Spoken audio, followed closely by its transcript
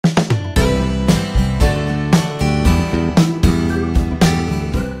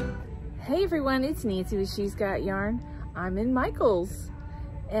everyone, it's Nancy with She's Got Yarn. I'm in Michael's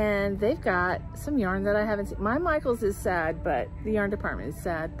and they've got some yarn that I haven't seen. My Michael's is sad, but the yarn department is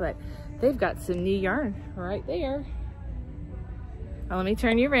sad, but they've got some new yarn right there. Now, let me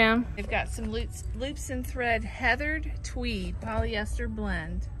turn you around. They've got some loops and thread heathered tweed polyester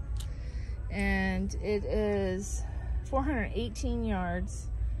blend, and it is 418 yards,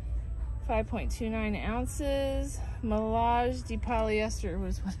 5.29 ounces. Melange de polyester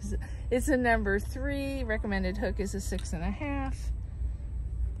was, what is it? It's a number 3. Recommended hook is a 6.5.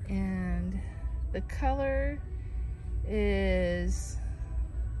 And the color is,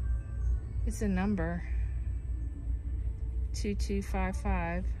 it's a number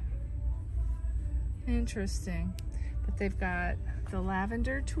 2255. Interesting. But they've got the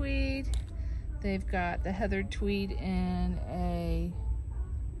lavender tweed. They've got the heathered tweed in a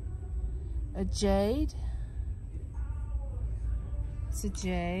jade. It's a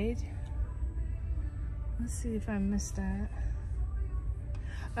jade. Let's see if I missed that.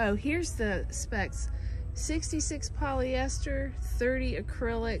 Oh, here's the specs. 66 polyester, 30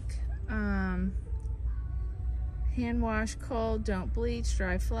 acrylic, hand wash cold, don't bleach,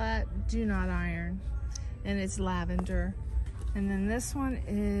 dry flat, do not iron. And it's lavender. And then this one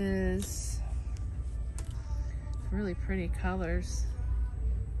is really pretty colors.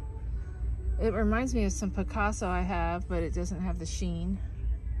 It reminds me of some Picasso I have, but it doesn't have the sheen.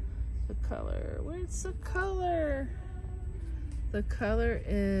 The color, where's the color? The color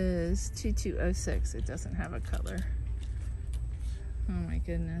is 2206. It doesn't have a color. Oh my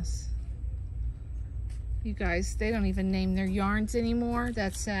goodness. You guys, they don't even name their yarns anymore.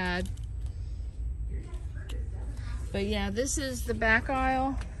 That's sad. But yeah, this is the back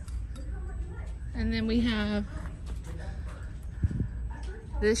aisle. And then we have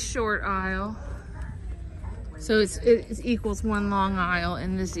this short aisle. So it equals one long aisle,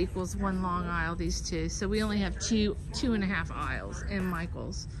 and this equals one long aisle, these two. So we only have two and a half aisles in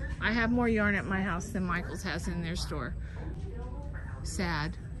Michael's. I have more yarn at my house than Michael's has in their store.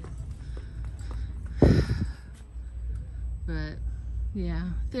 Sad. But yeah,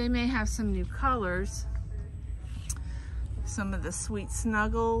 they may have some new colors. Some of the sweet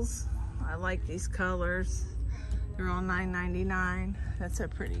snuggles. I like these colors. They're all $9.99. That's a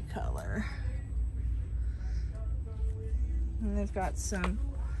pretty color. And they've got some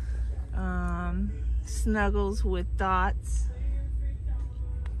snuggles with dots.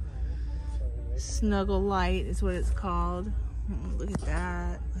 Snuggle Light is what it's called. Look at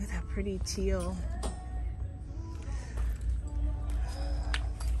that. Look at that pretty teal.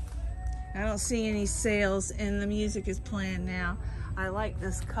 I don't see any sales, and the music is playing now. I like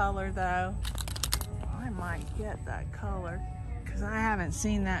this color though. I might get that color because I haven't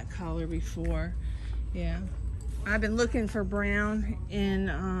seen that color before. Yeah. I've been looking for brown in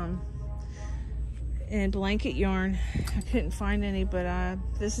blanket yarn. I couldn't find any, but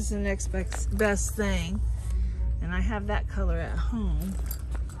this is the next best thing. And I have that color at home.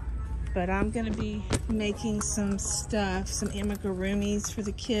 But I'm gonna be making some stuff, some amigurumis for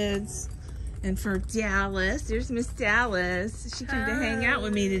the kids. And for Dallas, there's Miss Dallas. She came to hang out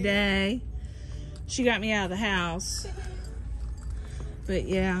with me today. She got me out of the house. But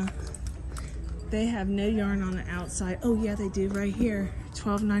yeah. They have no yarn on the outside. Oh yeah, they do right here.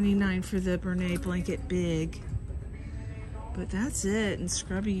 $12.99 for the Bernay blanket big. But that's it, and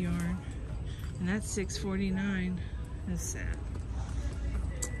scrubby yarn. And that's $6.49. That's sad.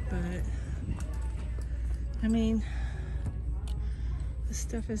 But, I mean, this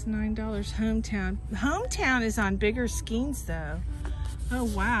stuff is $9. Hometown. Hometown is on bigger skeins though. Oh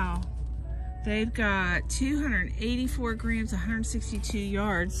wow. They've got 284 grams, 162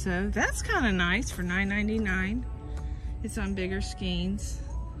 yards, so that's kind of nice for $9.99. It's on bigger skeins.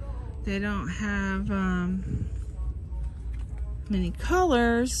 They don't have many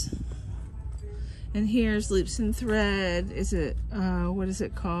colors. And here's loops and thread. Is it, what is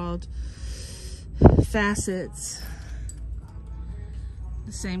it called? Facets.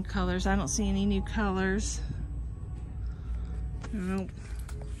 The same colors. I don't see any new colors. Nope.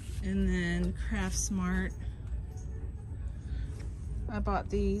 And then Craft Smart. I bought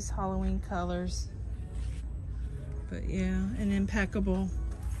these Halloween colors. But yeah, and Impeccable.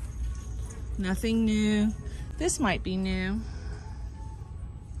 Nothing new. This might be new.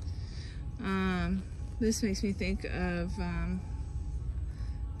 This makes me think of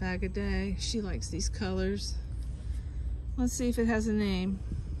Bag a Day. She likes these colors. Let's see if it has a name.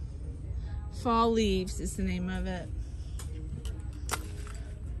 Fall Leaves is the name of it.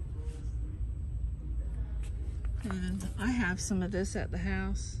 And I have some of this at the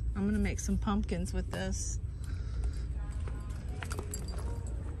house. I'm gonna make some pumpkins with this.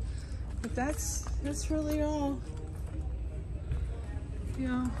 But that's really all.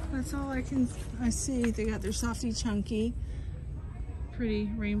 Yeah, that's all I see. They got their softy chunky,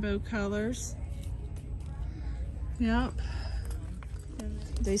 pretty rainbow colors. Yep.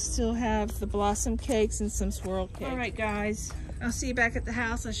 They still have the blossom cakes and some swirl cakes. All right, guys. I'll see you back at the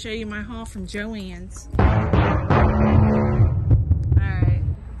house. I'll show you my haul from Joann's. All right.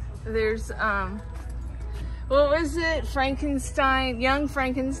 There's, what was it? Young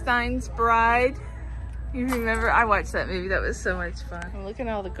Frankenstein's Bride. You remember? I watched that movie. That was so much fun. Look at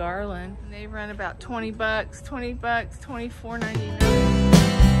all the garland. And they run about 20 bucks, 20 bucks, $24.99.